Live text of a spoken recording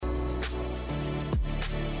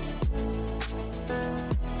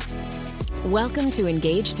Welcome to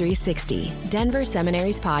Engage 360, Denver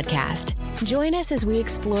Seminary's podcast. Join us as we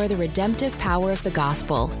explore the redemptive power of the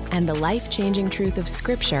gospel and the life-changing truth of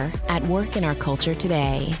Scripture at work in our culture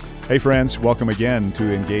today. Hey friends, welcome again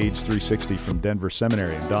to Engage 360 from Denver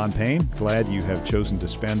Seminary. I'm Don Payne. Glad you have chosen to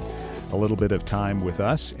spend a little bit of time with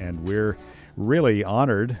us, and we're really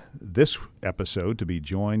honored this episode to be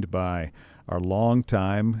joined by our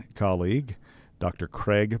longtime colleague, Dr.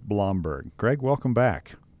 Craig Blomberg. Craig, welcome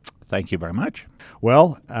back. Thank you very much.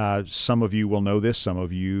 Well, some of you will know this, some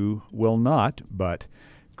of you will not, but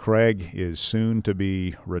Craig is soon to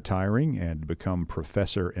be retiring and become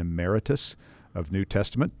Professor Emeritus of New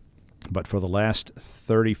Testament. But for the last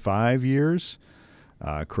 35 years,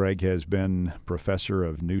 Craig has been Professor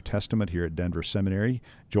of New Testament here at Denver Seminary,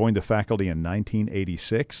 joined the faculty in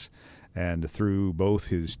 1986, and through both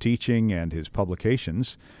his teaching and his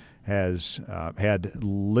publications, has had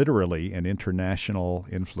literally an international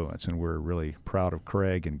influence, and we're really proud of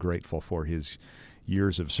Craig and grateful for his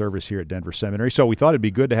years of service here at Denver Seminary. So we thought it'd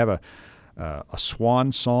be good to have a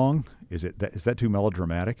swan song. Is that too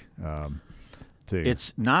melodramatic?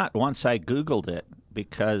 It's not once I Googled it,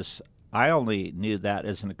 because I only knew that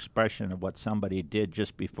as an expression of what somebody did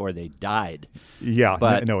just before they died. Yeah,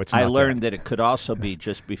 but no, it's not. I learned that it could also be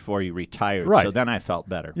just before you retired, right. So then I felt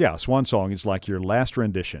better. Yeah, swan song is like your last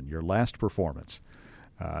rendition, your last performance.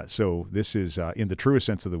 So this is, in the truest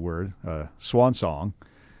sense of the word, swan song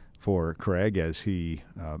for Craig as he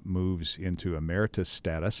moves into emeritus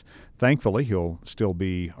status. Thankfully, he'll still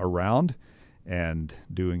be around and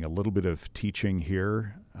doing a little bit of teaching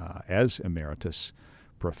here as emeritus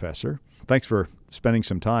professor. Thanks for spending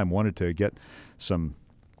some time. Wanted to get some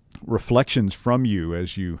reflections from you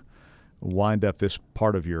as you wind up this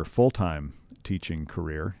part of your full-time teaching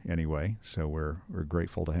career anyway. So we're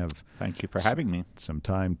grateful to have Thank you for having me. Some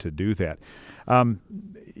time to do that.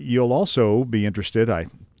 You'll also be interested, I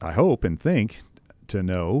hope and think, to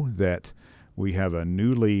know that we have a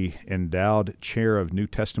newly endowed chair of New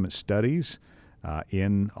Testament studies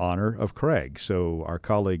in honor of Craig. So our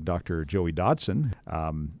colleague, Dr. Joey Dodson,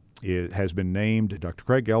 has been named Dr.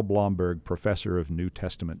 Craig L. Blomberg Professor of New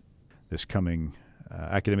Testament this coming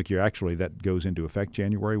academic year. Actually, that goes into effect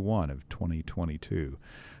January 1 of 2022.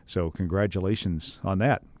 So congratulations on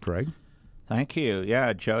that, Craig. Thank you.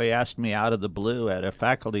 Yeah, Joey asked me out of the blue at a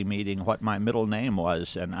faculty meeting what my middle name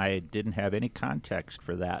was, and I didn't have any context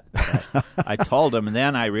for that. I told him, and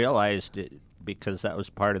then I realized it, because that was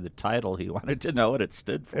part of the title. He wanted to know what it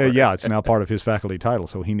stood for. Yeah, it's now part of his faculty title,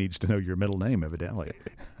 so he needs to know your middle name, evidently.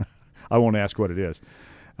 I won't ask what it is.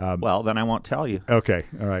 Well, then I won't tell you. Okay,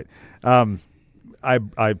 all right.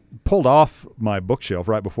 I pulled off my bookshelf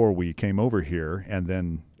right before we came over here, and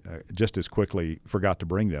then just as quickly forgot to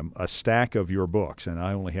bring them, a stack of your books, and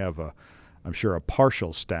I only have, I'm sure, a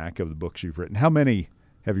partial stack of the books you've written. How many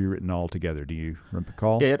have you written altogether? Do you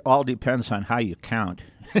recall? It all depends on how you count.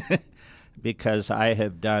 Because I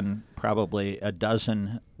have done probably a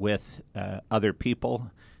dozen with other people,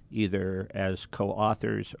 either as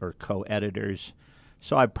co-authors or co-editors.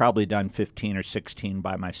 So I've probably done 15 or 16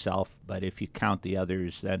 by myself, but if you count the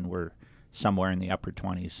others, then we're somewhere in the upper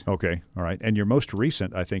 20s. Okay, all right. And your most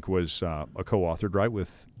recent, I think, was a co-authored, right,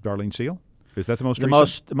 with Darlene Seal? Is that the most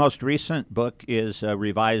recent? The most recent book is a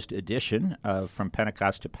revised edition of From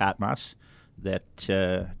Pentecost to Patmos that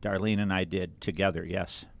Darlene and I did together,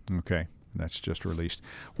 yes. Okay. That's just released.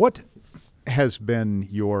 What has been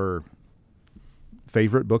your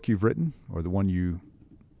favorite book you've written, or the one you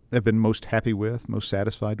have been most happy with, most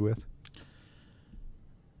satisfied with?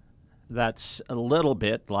 That's a little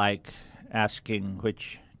bit like asking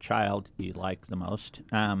which child you like the most.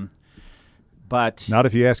 But not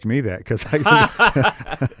if you ask me that, because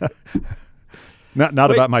not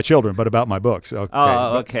about my children, but about my books. Okay.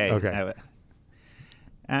 Oh, okay. Okay.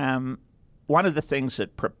 One of the things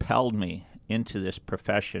that propelled me into this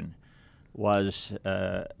profession was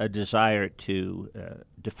a desire to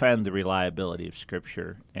defend the reliability of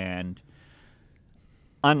Scripture. And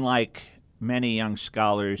unlike many young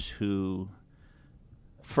scholars who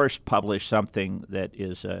first publish something that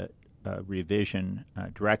is a revision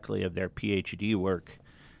directly of their PhD work,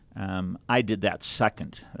 I did that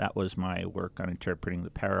second. That was my work on interpreting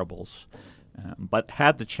the parables, but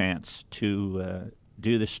had the chance to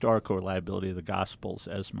do the historical reliability of the Gospels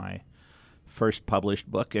as my first published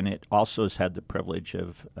book, and it also has had the privilege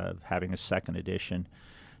of having a second edition.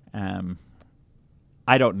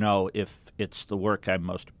 I don't know if it's the work I'm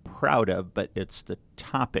most proud of, but it's the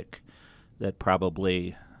topic that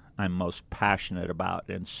probably I'm most passionate about.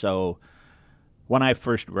 And so when I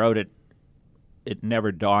first wrote it, it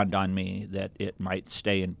never dawned on me that it might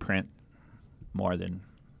stay in print more than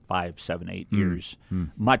 5, 7, 8 years,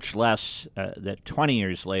 much less that 20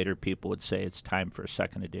 years later people would say it's time for a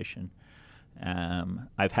second edition.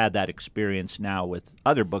 I've had that experience now with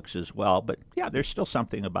other books as well, but yeah, there's still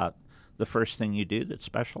something about the first thing you do that's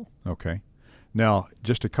special. Okay. Now,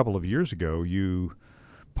 just a couple of years ago, you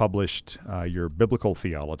published your biblical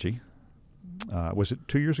theology. Was it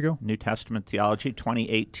 2 years ago? New Testament Theology,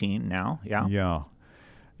 2018 now, yeah. Yeah.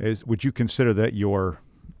 Would you consider that your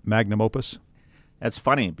magnum opus? That's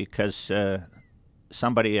funny because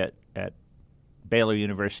somebody at Baylor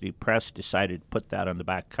University Press decided to put that on the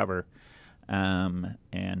back cover, and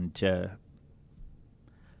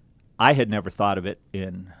I had never thought of it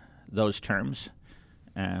in those terms,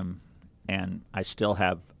 and I still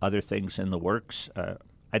have other things in the works.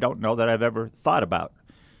 I don't know that I've ever thought about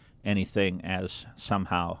anything as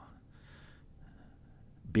somehow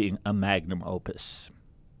being a magnum opus.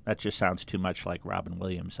 That just sounds too much like Robin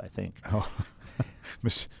Williams, I think. Oh,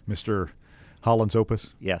 Mr. Holland's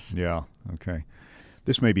opus? Yes. Yeah, okay.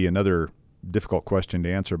 This may be another difficult question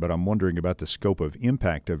to answer, but I'm wondering about the scope of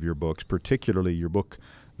impact of your books, particularly your book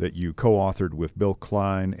that you co-authored with Bill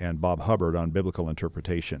Klein and Bob Hubbard on biblical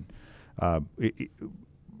interpretation.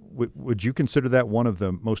 Would you consider that one of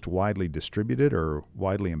the most widely distributed or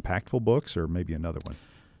widely impactful books, or maybe another one?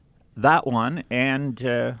 That one and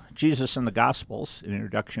Jesus and the Gospels, an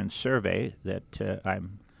introduction survey that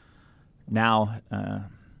I'm now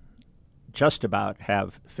just about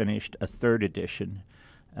have finished a third edition.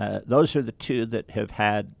 Those are the two that have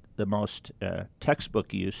had the most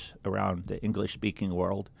textbook use around the English-speaking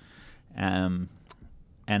world, and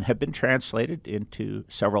have been translated into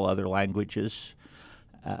several other languages.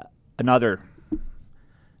 Another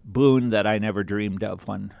boon that I never dreamed of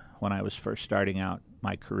when I was first starting out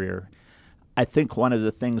my career. I think one of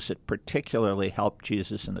the things that particularly helped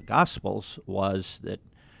Jesus in the Gospels was that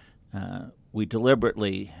we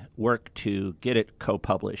deliberately worked to get it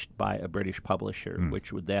co-published by a British publisher,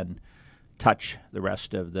 which would then touch the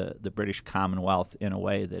rest of the British Commonwealth in a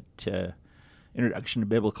way that Introduction to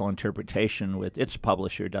Biblical Interpretation with its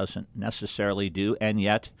publisher doesn't necessarily do, and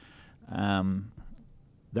yet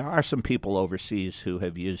there are some people overseas who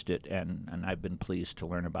have used it, and I've been pleased to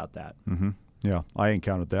learn about that. Mm-hmm. Yeah, I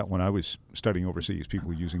encountered that when I was studying overseas,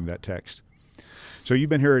 people using that text. So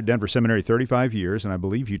you've been here at Denver Seminary 35 years, and I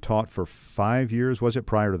believe you taught for 5 years, was it,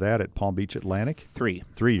 prior to that at Palm Beach Atlantic? 3.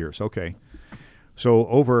 3 years, okay. So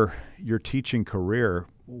over your teaching career,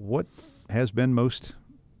 what has been most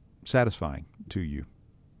satisfying to you?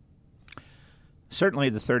 Certainly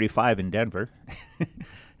the 35 in Denver.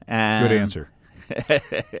 Good answer.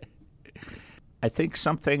 I think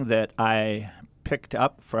something that I picked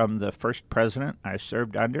up from the first president I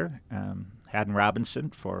served under, Haddon Robinson,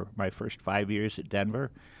 for my first 5 years at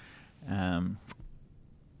Denver,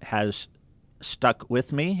 has stuck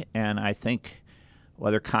with me, and I think,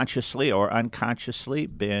 whether consciously or unconsciously,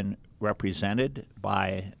 been represented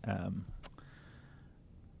by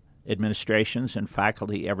administrations and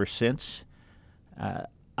faculty ever since.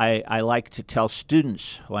 I like to tell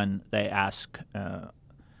students when they ask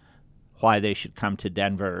why they should come to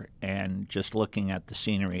Denver, and just looking at the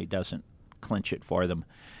scenery doesn't clinch it for them,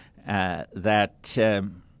 that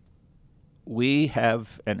we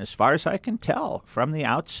have, and as far as I can tell from the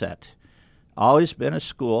outset, always been a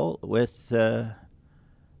school with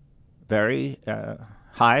very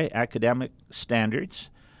high academic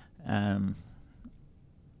standards.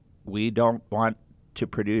 We don't want to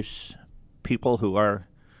produce people who are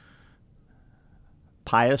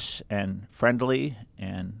pious and friendly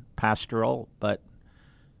and pastoral, but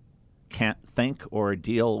can't think or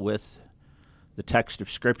deal with the text of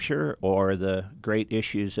Scripture or the great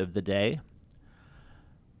issues of the day.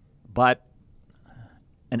 But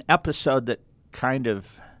an episode that kind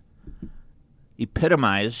of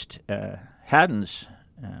epitomized Haddon's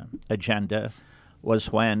agenda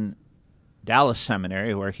was when Dallas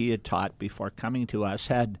Seminary, where he had taught before coming to us,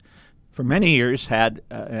 had for many years had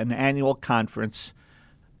an annual conference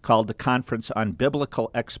called the Conference on Biblical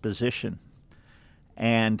Exposition.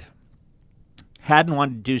 And Haddon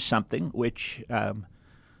wanted to do something which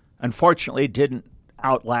unfortunately didn't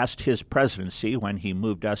outlast his presidency when he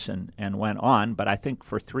moved us and went on, but I think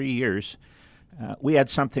for 3 years we had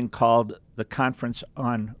something called the Conference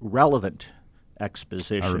on Relevant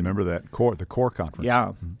Exposition. I remember that, the core conference.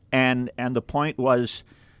 Yeah, and the point was,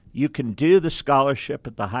 you can do the scholarship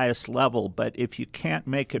at the highest level, but if you can't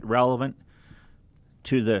make it relevant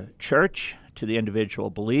to the church, to the individual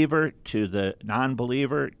believer, to the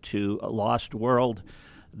non-believer, to a lost world,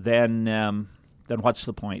 then what's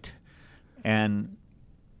the point? And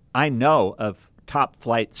I know of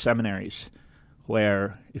top-flight seminaries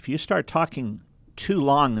where if you start talking too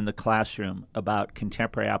long in the classroom about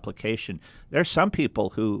contemporary application. There's some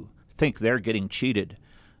people who think they're getting cheated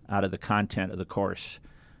out of the content of the course.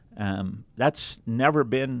 That's never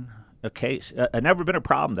been a case, never been a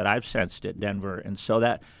problem that I've sensed at Denver. And so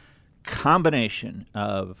that combination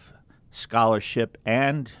of scholarship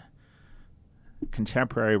and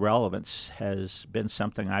contemporary relevance has been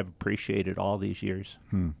something I've appreciated all these years.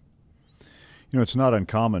 You know, it's not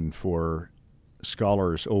uncommon for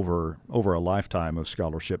scholars over a lifetime of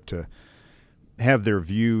scholarship to have their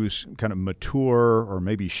views kind of mature or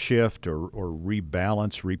maybe shift or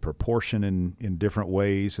rebalance, reproportion in different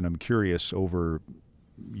ways. And I'm curious, over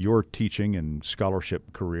your teaching and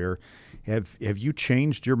scholarship career, have you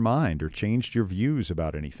changed your mind or changed your views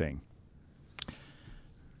about anything?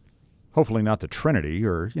 Hopefully not the Trinity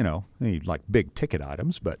or, any like big ticket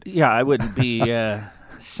items, but yeah, I wouldn't be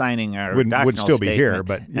signing our doctrinal would still be statement. here,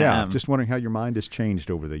 but just wondering how your mind has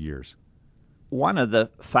changed over the years. One of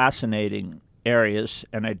the fascinating areas,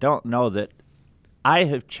 and I don't know that I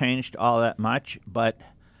have changed all that much, but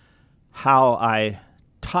how I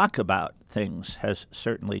talk about things has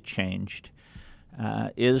certainly changed,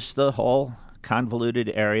 is the whole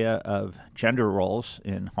convoluted area of gender roles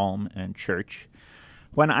in home and church.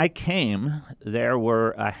 When I came, there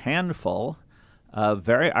were a handful of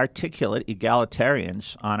very articulate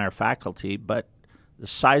egalitarians on our faculty, but the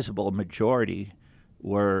sizable majority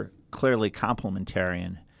were clearly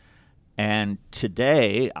complementarian. And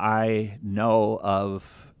today I know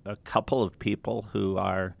of a couple of people who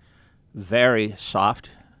are very soft,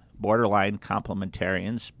 borderline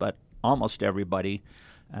complementarians, but almost everybody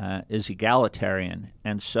is egalitarian.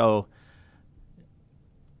 And so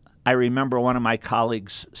I remember one of my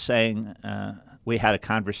colleagues saying, we had a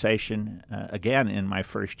conversation again in my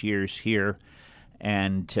first years here,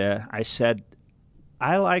 and I said,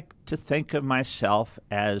 I like to think of myself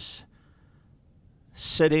as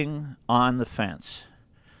sitting on the fence.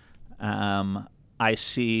 I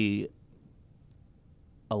see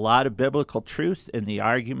a lot of biblical truth in the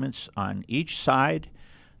arguments on each side.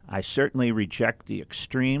 I certainly reject the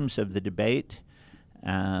extremes of the debate.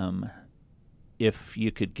 If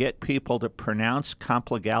you could get people to pronounce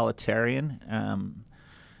complegalitarian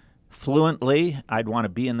fluently, I'd want to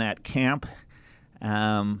be in that camp.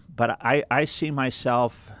 But I see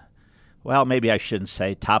myself, well, maybe I shouldn't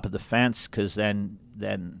say top of the fence, because then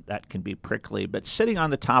that can be prickly, but sitting on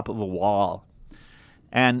the top of a wall.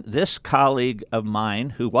 And this colleague of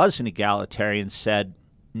mine, who was an egalitarian, said,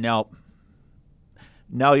 no,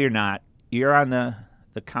 you're not. You're on the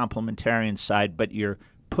complementarian side, but you're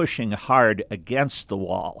pushing hard against the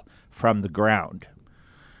wall from the ground.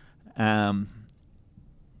 And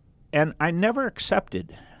I never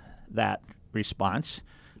accepted that response.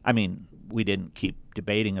 I mean, we didn't keep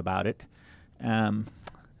debating about it.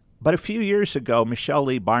 But a few years ago, Michelle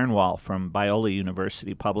Lee Barnwell from Biola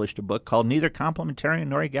University published a book called Neither Complementarian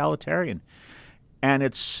Nor Egalitarian. And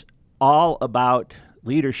it's all about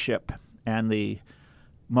leadership. And the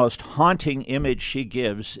most haunting image she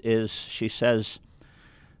gives is, she says,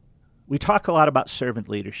 we talk a lot about servant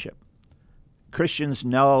leadership. Christians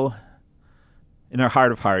know in their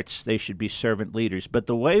heart of hearts they should be servant leaders. But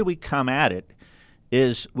the way we come at it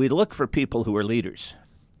is we look for people who are leaders.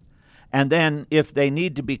 And then if they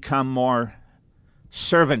need to become more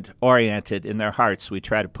servant-oriented in their hearts, we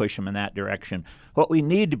try to push them in that direction. What we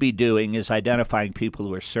need to be doing is identifying people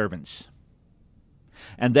who are servants.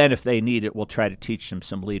 And then if they need it, we'll try to teach them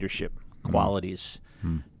some leadership qualities.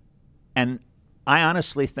 And I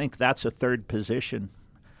honestly think that's a third position.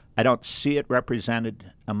 I don't see it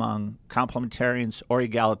represented among complementarians or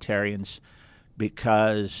egalitarians,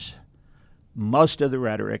 because most of the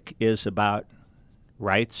rhetoric is about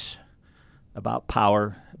rights, about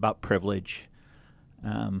power, about privilege,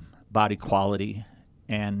 about equality,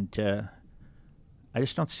 and I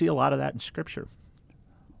just don't see a lot of that in Scripture.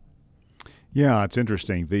 Yeah, it's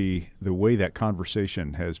interesting. The way that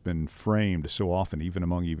conversation has been framed so often, even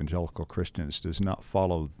among evangelical Christians, does not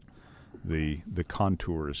follow the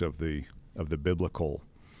contours of the biblical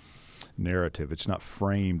narrative. It's not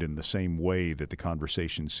framed in the same way that the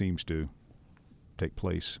conversation seems to take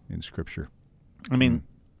place in Scripture. I mean,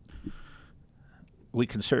 we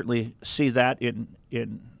can certainly see that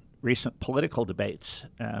in recent political debates.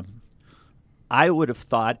 I would have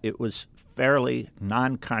thought it was fairly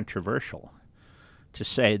non-controversial to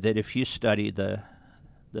say that if you study the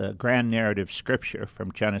grand narrative Scripture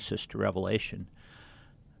from Genesis to Revelation,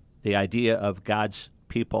 the idea of God's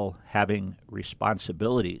people having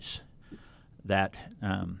responsibilities that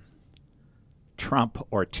trump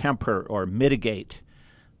or temper or mitigate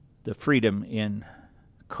the freedom in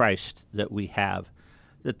Christ that we have,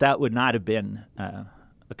 that would not have been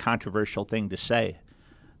a controversial thing to say.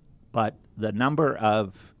 But the number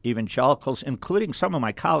of evangelicals, including some of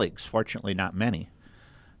my colleagues, fortunately not many,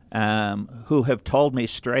 who have told me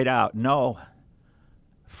straight out, no,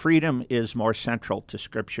 freedom is more central to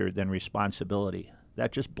Scripture than responsibility.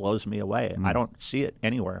 That just blows me away. I don't see it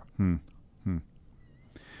anywhere.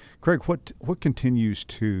 Craig, what continues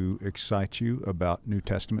to excite you about New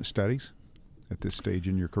Testament studies at this stage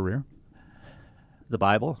in your career? The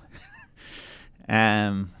Bible.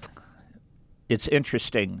 It's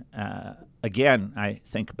interesting. Again, I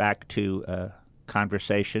think back to a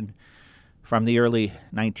conversation from the early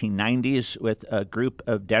 1990s with a group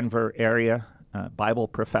of Denver area Bible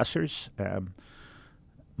professors.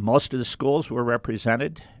 Most of the schools were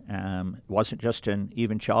represented. It wasn't just an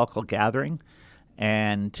evangelical gathering.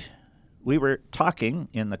 And we were talking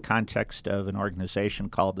in the context of an organization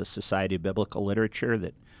called the Society of Biblical Literature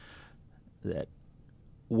that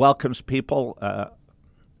welcomes people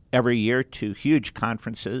every year to huge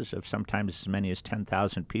conferences of sometimes as many as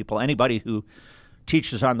 10,000 people. Anybody who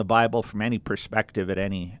teaches on the Bible from any perspective at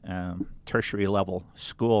any tertiary level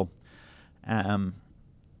school. And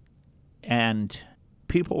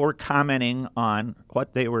people were commenting on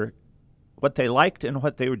what they liked and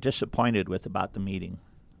what they were disappointed with about the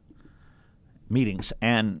meetings.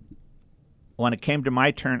 And when it came to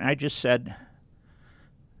my turn, I just said,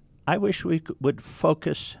 I wish we would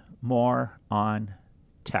focus more on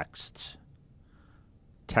texts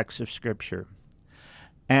of Scripture.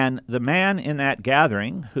 And the man in that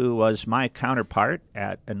gathering, who was my counterpart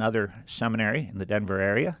at another seminary in the Denver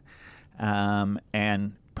area,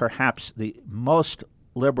 and perhaps the most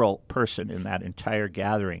liberal person in that entire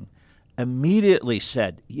gathering, immediately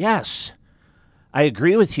said, yes, I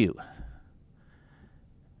agree with you.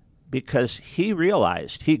 Because he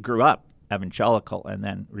realized, he grew up evangelical and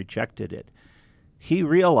then rejected it. He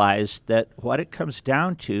realized that what it comes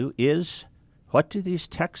down to is, what do these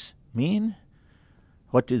texts mean?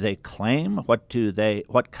 What do they claim? What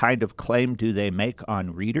kind of claim do they make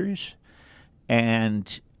on readers?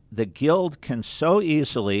 And the Guild can so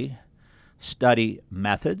easily study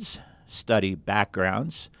methods, study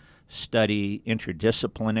backgrounds, study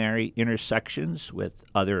interdisciplinary intersections with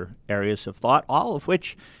other areas of thought, all of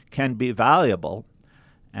which can be valuable.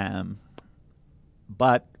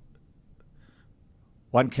 But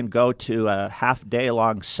one can go to a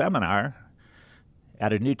half-day-long seminar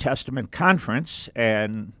at a New Testament conference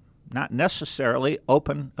and not necessarily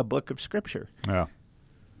open a book of Scripture. Yeah.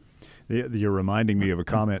 You're reminding me of a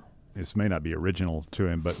comment. This may not be original to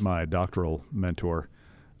him, but my doctoral mentor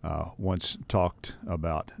once talked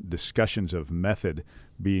about discussions of method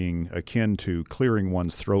being akin to clearing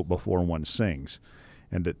one's throat before one sings.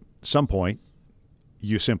 And at some point,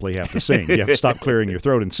 you simply have to sing. You have to stop clearing your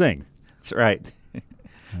throat and sing. That's right.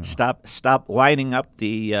 Stop lining up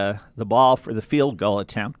the ball for the field goal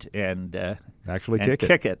attempt and actually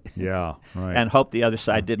kick it. Yeah, right. And hope the other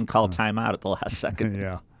side didn't call timeout at the last second.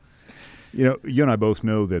 Yeah. You know, you and I both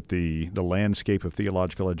know that the landscape of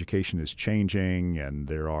theological education is changing, and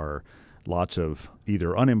there are lots of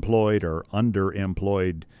either unemployed or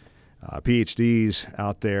underemployed PhDs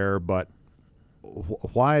out there. But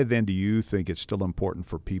why then do you think it's still important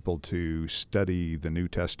for people to study the New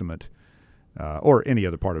Testament or any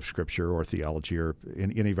other part of Scripture or theology or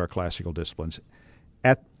in any of our classical disciplines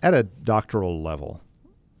at a doctoral level?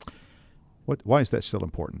 Why is that still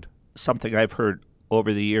important? Something I've heard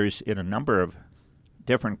over the years in a number of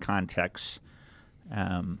different contexts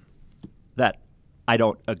that I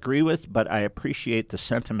don't agree with, but I appreciate the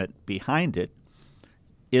sentiment behind it,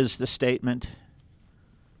 is the statement,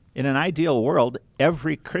 in an ideal world,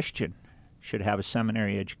 every Christian should have a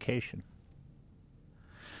seminary education.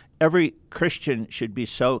 Every Christian should be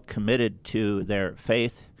so committed to their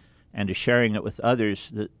faith and to sharing it with others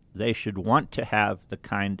that they should want to have the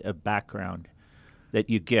kind of background that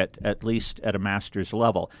you get, at least at a master's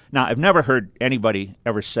level. Now, I've never heard anybody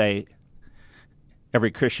ever say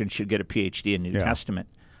every Christian should get a PhD in New Testament.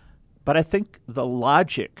 But I think the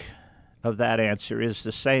logic of that answer is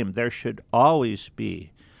the same. There should always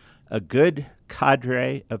be a good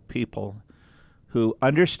cadre of people who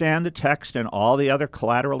understand the text and all the other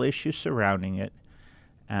collateral issues surrounding it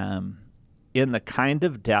in the kind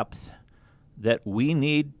of depth that we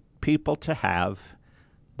need people to have,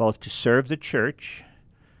 both to serve the church,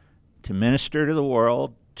 to minister to the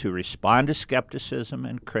world, to respond to skepticism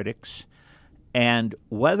and critics, and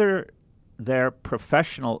whether their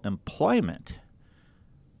professional employment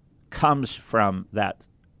comes from that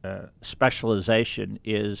specialization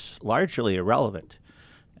is largely irrelevant.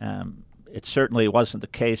 it certainly wasn't the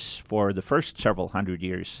case for the first several hundred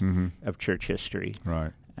years of church history.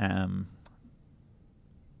 Right. And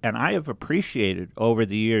I have appreciated over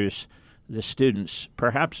the years the students,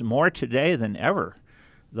 perhaps more today than ever,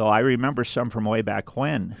 though I remember some from way back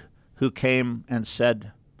when, who came and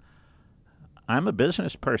said, I'm a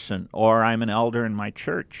business person, or I'm an elder in my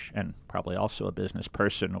church, and probably also a business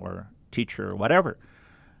person or teacher or whatever.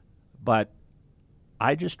 But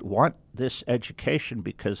I just want this education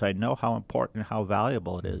because I know how important, how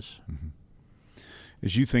valuable it is. Mm-hmm.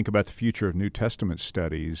 As you think about the future of New Testament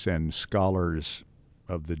studies and scholars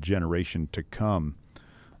of the generation to come,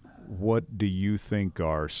 what do you think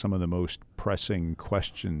are some of the most pressing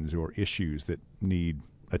questions or issues that need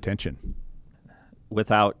attention?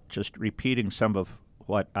 Without just repeating some of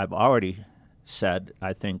what I've already said,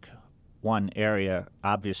 I think one area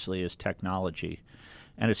obviously is technology.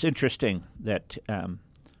 And it's interesting that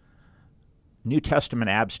New Testament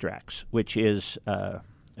Abstracts, which is a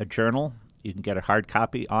journal, you can get a hard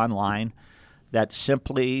copy online, that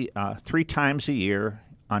simply 3 times a year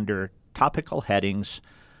under topical headings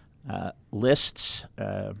lists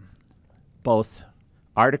both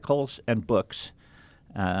articles and books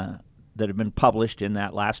that have been published in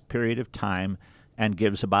that last period of time and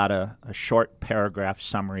gives about a short paragraph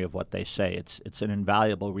summary of what they say. It's an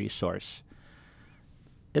invaluable resource.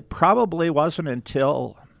 It probably wasn't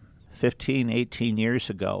until 15, 18 years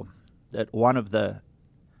ago that one of the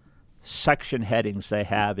section headings they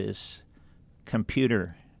have is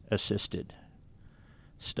computer-assisted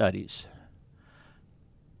studies.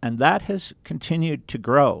 And that has continued to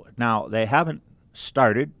grow. Now, they haven't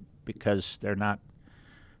started because they're not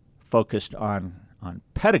focused on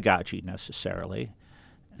pedagogy necessarily.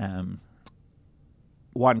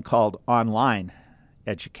 One called online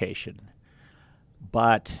education.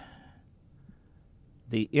 But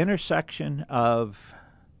the intersection of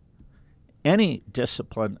any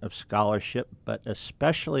discipline of scholarship, but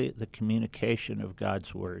especially the communication of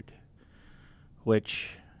God's Word,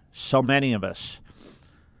 which so many of us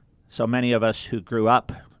who grew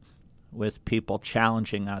up with people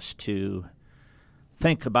challenging us to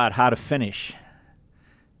think about how to finish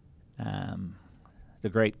the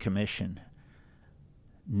Great Commission,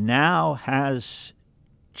 now has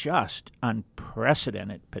just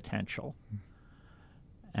unprecedented potential.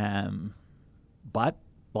 But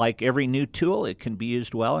like every new tool, it can be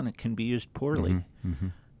used well and it can be used poorly.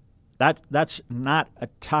 That's not a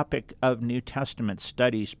topic of New Testament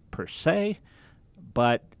studies per se,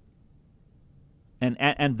 but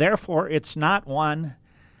and therefore it's not one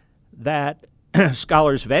that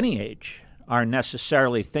scholars of any age are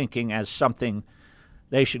necessarily thinking as something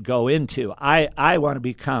they should go into. I want to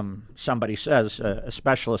become, somebody says, a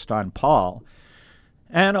specialist on Paul.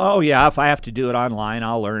 And, if I have to do it online,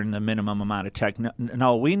 I'll learn the minimum amount of tech.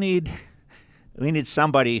 No, we need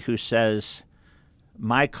somebody who says,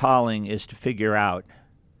 my calling is to figure out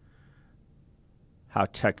how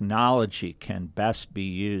technology can best be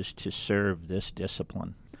used to serve this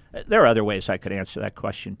discipline. There are other ways I could answer that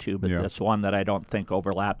question too, but that's one that I don't think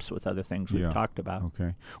overlaps with other things we've talked about.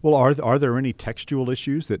 Okay. Well, are there any textual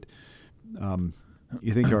issues that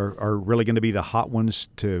you think are really going to be the hot ones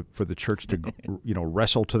for the church to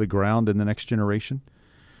wrestle to the ground in the next generation?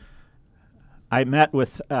 I met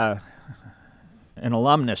with an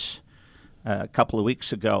alumnus a couple of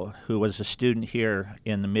weeks ago who was a student here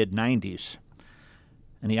in the mid-'90s,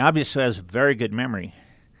 and he obviously has a very good memory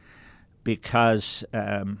because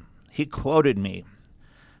he quoted me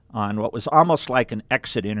on what was almost like an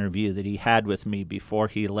exit interview that he had with me before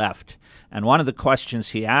he left. And one of the questions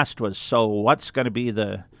he asked was, so what's going to be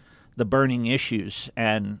the burning issues?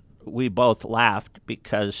 And we both laughed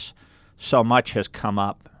because so much has come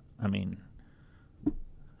up. I mean,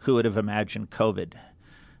 who would have imagined COVID?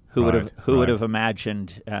 Who would have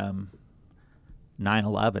imagined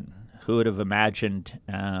 9/11? Who would have imagined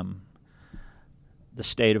the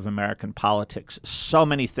state of American politics? So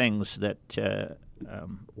many things that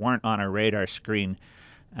weren't on our radar screen.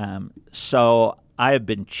 So I have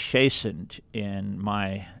been chastened in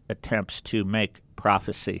my attempts to make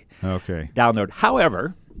prophecy down the road.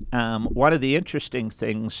 However, one of the interesting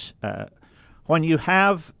things, when you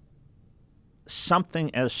have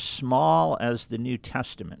something as small as the New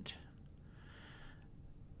Testament,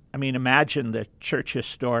 I mean, imagine the church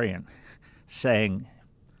historian saying,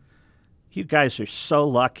 you guys are so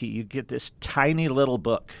lucky you get this tiny little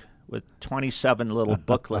book with 27 little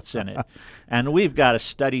booklets in it, and we've got to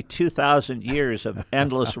study 2,000 years of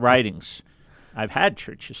endless writings. I've had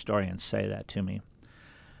church historians say that to me.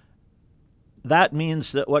 That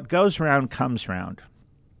means that what goes around comes around.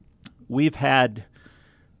 We've had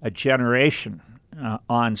a generation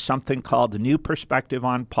on something called The New Perspective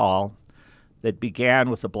on Paul that began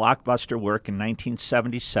with a blockbuster work in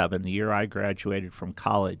 1977, the year I graduated from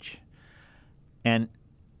college. And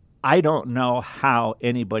I don't know how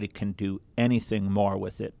anybody can do anything more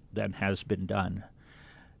with it than has been done.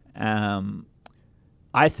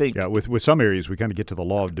 I think... Yeah, with some areas, we kind of get to the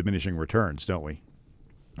law of diminishing returns, don't we?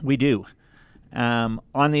 We do.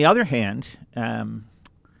 On the other hand, the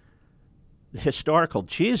historical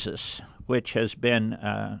Jesus, which has been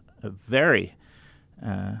a very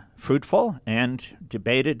fruitful and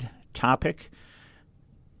debated topic,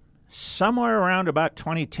 somewhere around about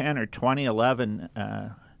 2010 or 2011,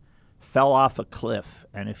 fell off a cliff.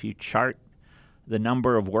 And if you chart the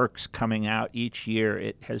number of works coming out each year,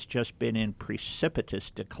 it has just been in precipitous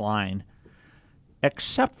decline,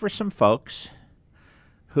 except for some folks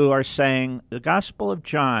who are saying the Gospel of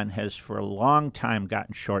John has for a long time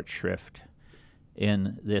gotten short shrift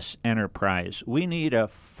in this enterprise. We need a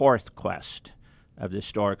fourth quest of the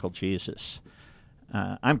historical Jesus.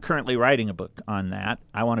 I'm currently writing a book on that.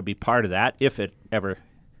 I want to be part of that if it ever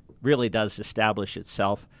really does establish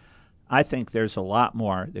itself. I think there's a lot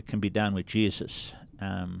more that can be done with Jesus.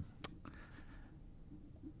 And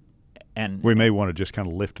we may want to just kind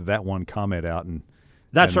of lift that one comment out and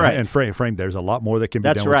that's right. And frame. There's a lot more that can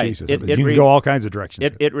be done right. with Jesus. You can go all kinds of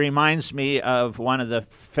directions. It reminds me of one of the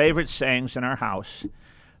favorite sayings in our house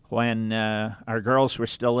when our girls were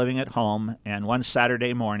still living at home. And one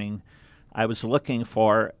Saturday morning, I was looking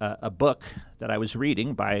for a book that I was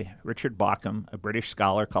reading by Richard Bauckham, a British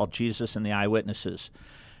scholar, called Jesus and the Eyewitnesses.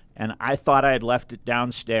 And I thought I had left it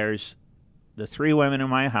downstairs. The three women in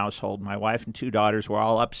my household, my wife and two daughters, were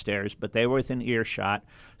all upstairs, but they were within earshot.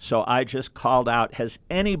 So I just called out, "Has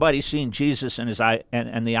anybody seen Jesus and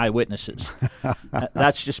and the Eyewitnesses?"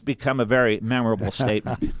 That's just become a very memorable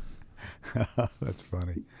statement. That's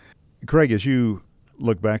funny. Craig, as you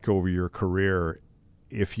look back over your career,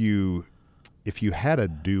 if you had a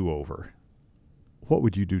do-over, what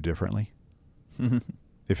would you do differently,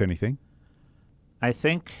 if anything? I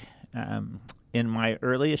think in my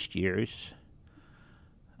earliest years,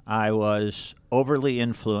 I was overly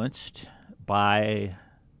influenced by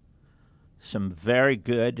some very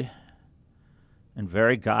good and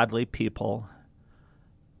very godly people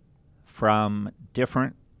from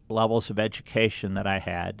different levels of education that I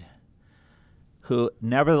had, who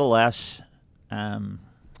nevertheless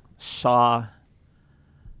saw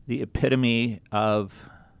the epitome of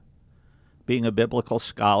being a biblical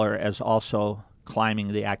scholar as also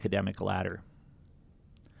climbing the academic ladder.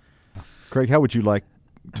 Craig, how would you like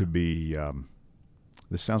to be?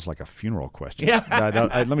 This sounds like a funeral question.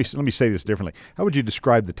 Yeah. Let me say this differently. How would you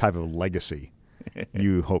describe the type of legacy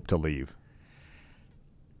you hope to leave?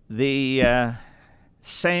 The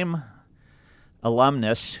same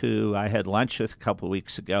alumnus who I had lunch with a couple of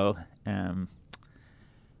weeks ago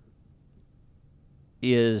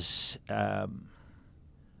is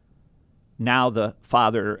now the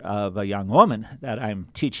father of a young woman that I'm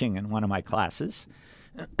teaching in one of my classes.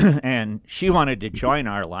 And she wanted to join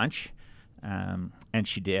our lunch, and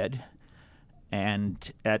she did.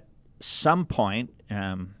 And at some point,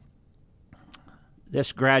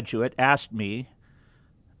 this graduate asked me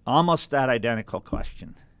almost that identical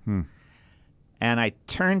question. And I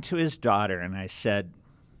turned to his daughter and I said,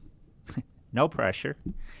 "No pressure,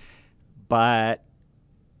 but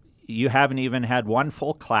you haven't even had one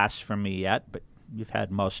full class from me yet, but you've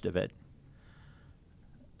had most of it.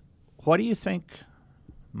 What do you think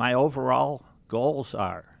my overall goals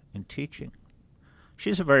are in teaching?"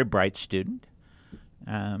 She's a very bright student.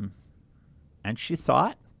 And she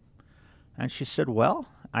thought, and she said, "Well,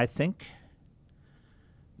 I think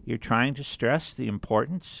you're trying to stress the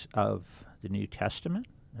importance of the New Testament,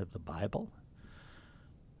 of the Bible,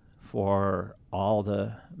 for all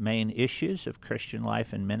the main issues of Christian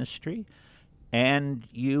life and ministry, and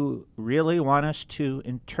you really want us to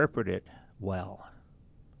interpret it well."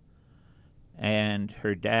 And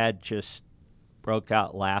her dad just broke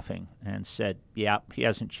out laughing and said, "Yeah, he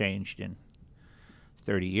hasn't changed in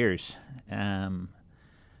 30 years.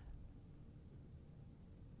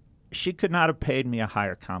 She could not have paid me a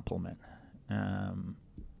higher compliment.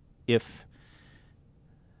 If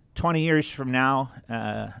 20 years from now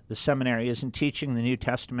the seminary isn't teaching the New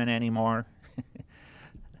Testament anymore,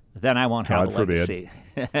 then I won't have a legacy.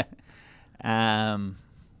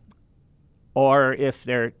 Or if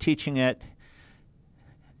they're teaching it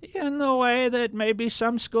in the way that maybe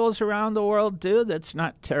some schools around the world do, that's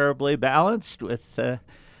not terribly balanced with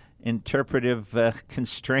interpretive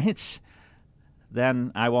constraints,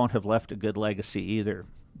 then I won't have left a good legacy either.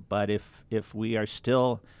 But if we are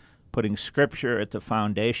still putting Scripture at the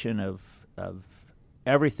foundation of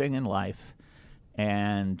everything in life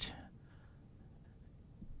and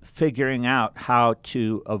figuring out how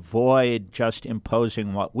to avoid just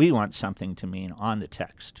imposing what we want something to mean on the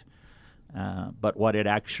text, but what it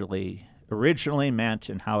actually originally meant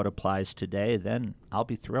and how it applies today, then I'll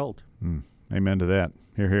be thrilled. Amen to that.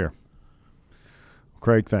 Hear, hear.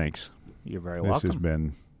 Craig, thanks. You're very welcome. This has welcome.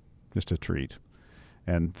 been just a treat.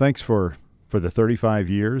 And thanks for the 35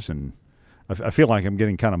 years. And I feel like I'm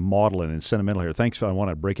getting kind of maudlin and sentimental here. I want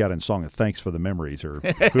to break out in song of Thanks for the Memories, or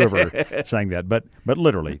whoever sang that. But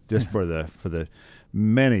literally, just for the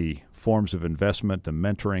many forms of investment, the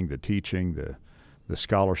mentoring, the teaching, the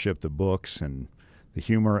scholarship, the books, and the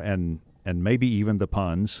humor, and maybe even the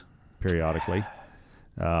puns periodically.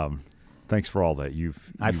 Thanks for all that.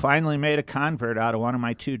 I finally made a convert out of one of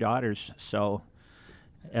my two daughters. So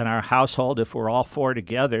in our household, if we're all four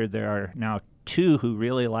together, there are now two who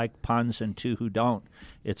really like puns and two who don't.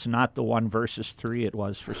 It's not the 1 versus 3 it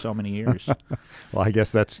was for so many years. Well, I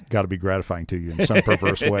guess that's got to be gratifying to you in some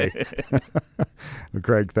perverse way.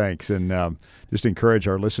 Craig, thanks. And just encourage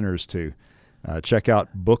our listeners to check out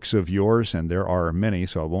books of yours, and there are many,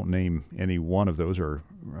 so I won't name any one of those or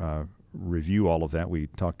review all of that. We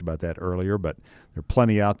talked about that earlier, but there are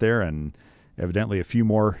plenty out there, and evidently a few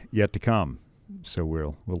more yet to come. So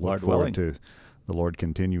we'll look forward to the Lord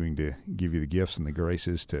continuing to give you the gifts and the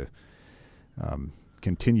graces to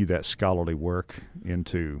continue that scholarly work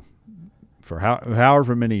for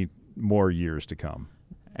however many more years to come.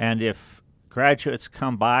 And if graduates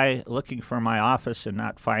come by looking for my office and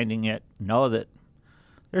not finding it, know that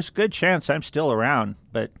there's a good chance I'm still around,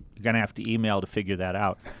 but you're going to have to email to figure that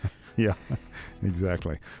out. Yeah,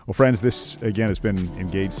 exactly. Well, friends, this, again, has been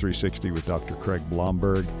Engage 360 with Dr. Craig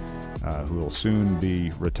Blomberg, who will soon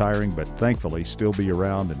be retiring, but thankfully still be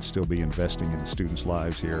around and still be investing in the students'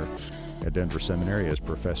 lives here at Denver Seminary as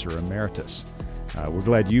Professor Emeritus. We're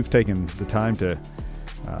glad you've taken the time to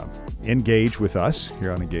engage with us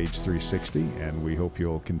here on Engage 360, and we hope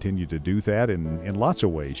you'll continue to do that in lots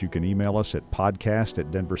of ways. You can email us at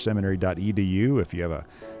podcast@denverseminary.edu if you have a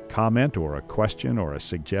comment or a question or a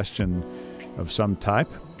suggestion of some type.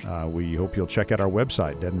 We hope you'll check out our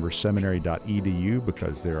website, denverseminary.edu,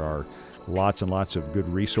 because there are lots and lots of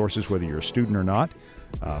good resources, whether you're a student or not,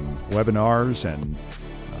 webinars and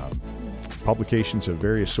publications of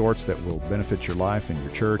various sorts that will benefit your life and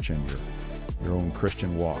your church and your own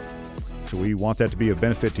Christian walk. So we want that to be a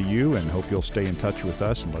benefit to you, and hope you'll stay in touch with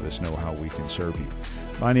us and let us know how we can serve you.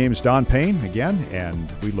 My name is Don Payne again,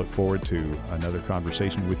 and we look forward to another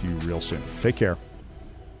conversation with you real soon. Take care.